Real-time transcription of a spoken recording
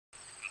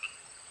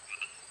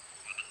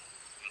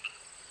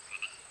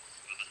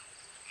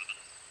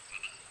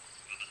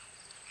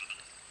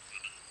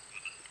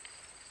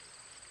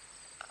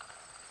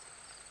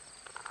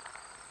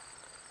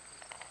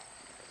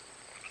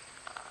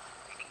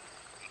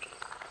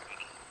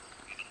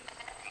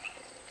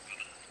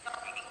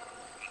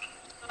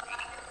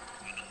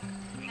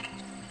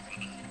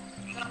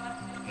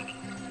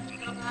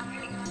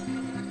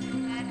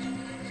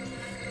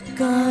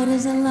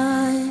is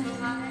alive,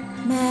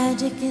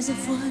 magic is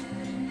afoot.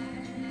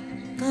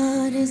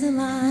 God is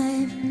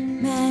alive,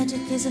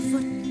 magic is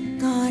afoot.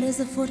 God is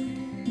afoot,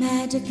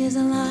 magic is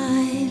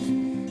alive.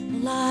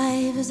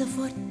 Alive is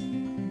afoot,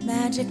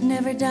 magic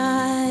never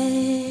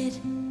died.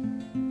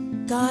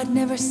 God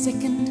never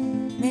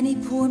sickened, many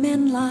poor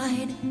men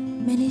lied.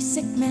 Many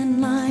sick men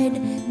lied,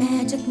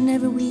 magic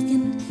never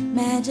weakened,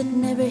 magic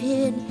never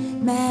hid,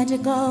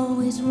 magic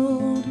always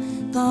ruled.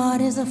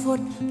 God is afoot,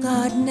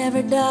 God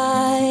never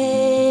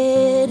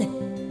died.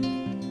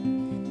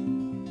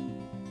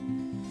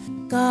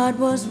 God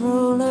was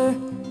ruler,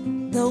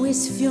 though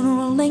his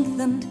funeral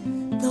lengthened,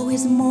 though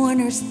his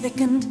mourners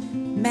thickened,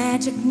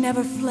 magic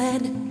never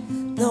fled.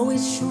 Though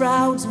his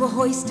shrouds were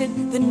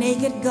hoisted, the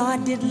naked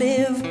God did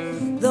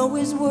live. Though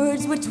his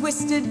words were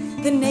twisted,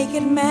 the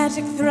naked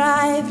magic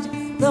thrived.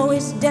 Though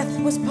his death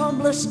was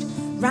published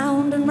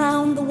round and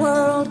round the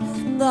world,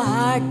 the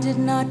heart did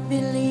not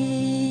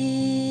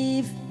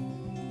believe.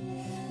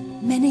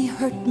 Many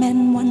hurt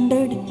men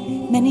wondered,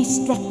 many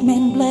struck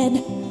men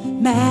bled.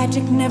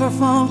 Magic never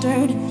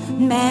faltered,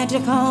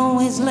 magic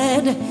always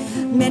led.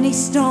 Many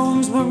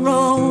stones were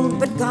rolled,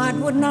 but God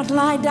would not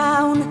lie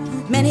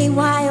down. Many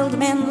wild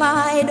men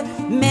lied,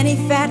 many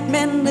fat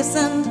men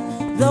listened.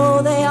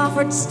 Though they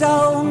offered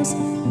stones,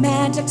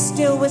 magic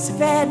still was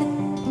fed.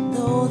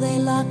 Though they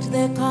locked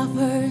their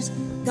coffers,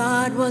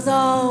 God was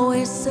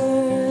always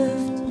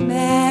served.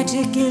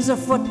 Magic is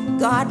afoot,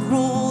 God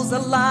rules,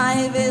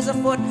 alive is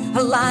afoot,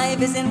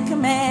 alive is in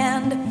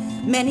command.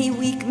 Many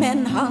weak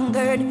men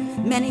hungered,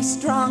 many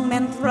strong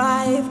men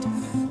thrived.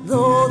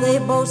 Though they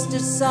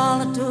boasted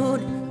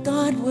solitude,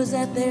 God was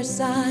at their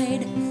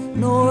side.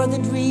 Nor the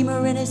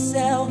dreamer in his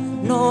cell,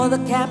 nor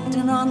the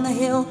captain on the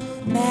hill,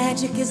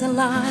 magic is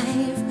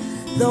alive.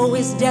 Though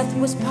his death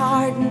was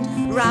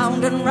pardoned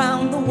round and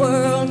round the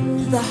world,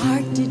 the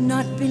heart did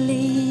not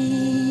believe.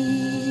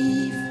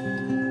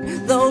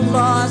 Though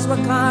laws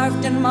were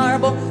carved in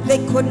marble, they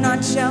could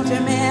not shelter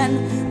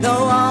men.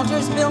 Though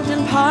altars built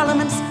in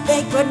parliaments,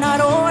 they could not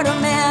order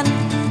men.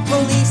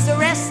 Police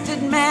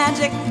arrested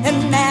magic,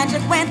 and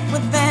magic went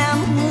with them.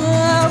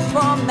 Oh,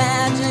 for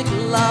magic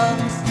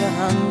loves the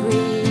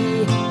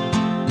hungry.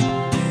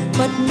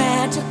 But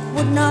magic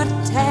would not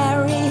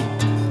tarry.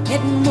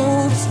 It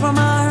moves from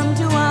arm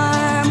to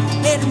arm.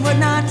 It would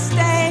not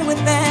stay with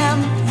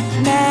them.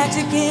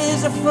 Magic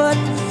is afoot.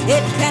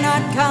 It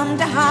cannot come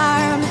to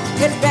harm.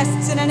 It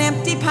rests in an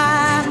empty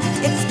palm.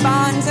 It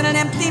spawns in an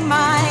empty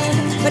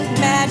mind. But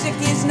magic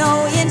is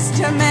no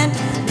instrument.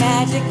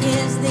 Magic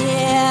is the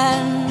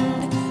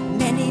end.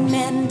 Many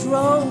men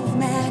drove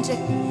magic,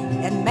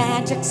 and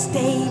magic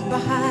stayed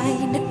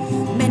behind.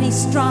 Many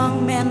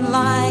strong men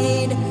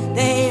lied.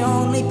 They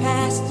only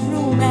passed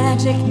through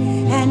magic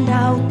and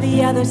out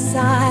the other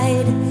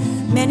side.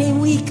 Many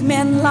weak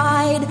men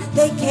lied.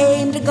 They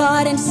came to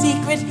God in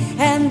secret,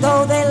 and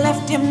though they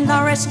left him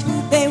nourished,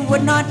 they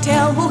would not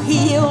tell who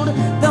healed.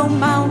 Though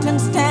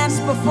mountains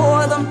danced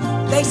before them,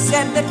 they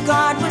said that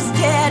God was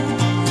dead.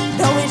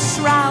 Though his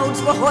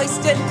shrouds were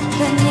hoisted,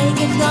 the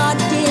naked God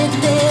did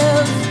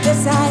live.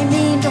 This I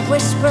mean to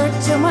whisper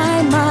to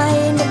my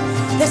mind.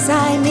 This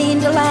I mean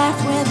to laugh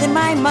with in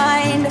my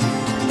mind.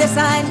 This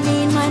I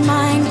mean my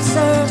mind to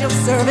serve till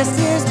service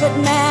is but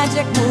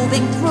magic,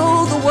 moving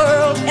through the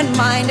world, and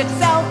mind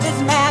itself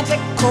is magic,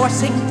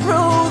 coursing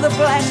through the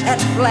flesh,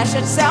 and flesh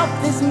itself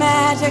is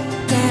magic,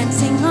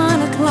 dancing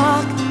on a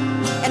clock,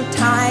 and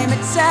time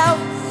itself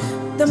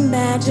the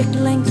magic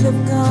length of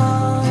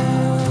God.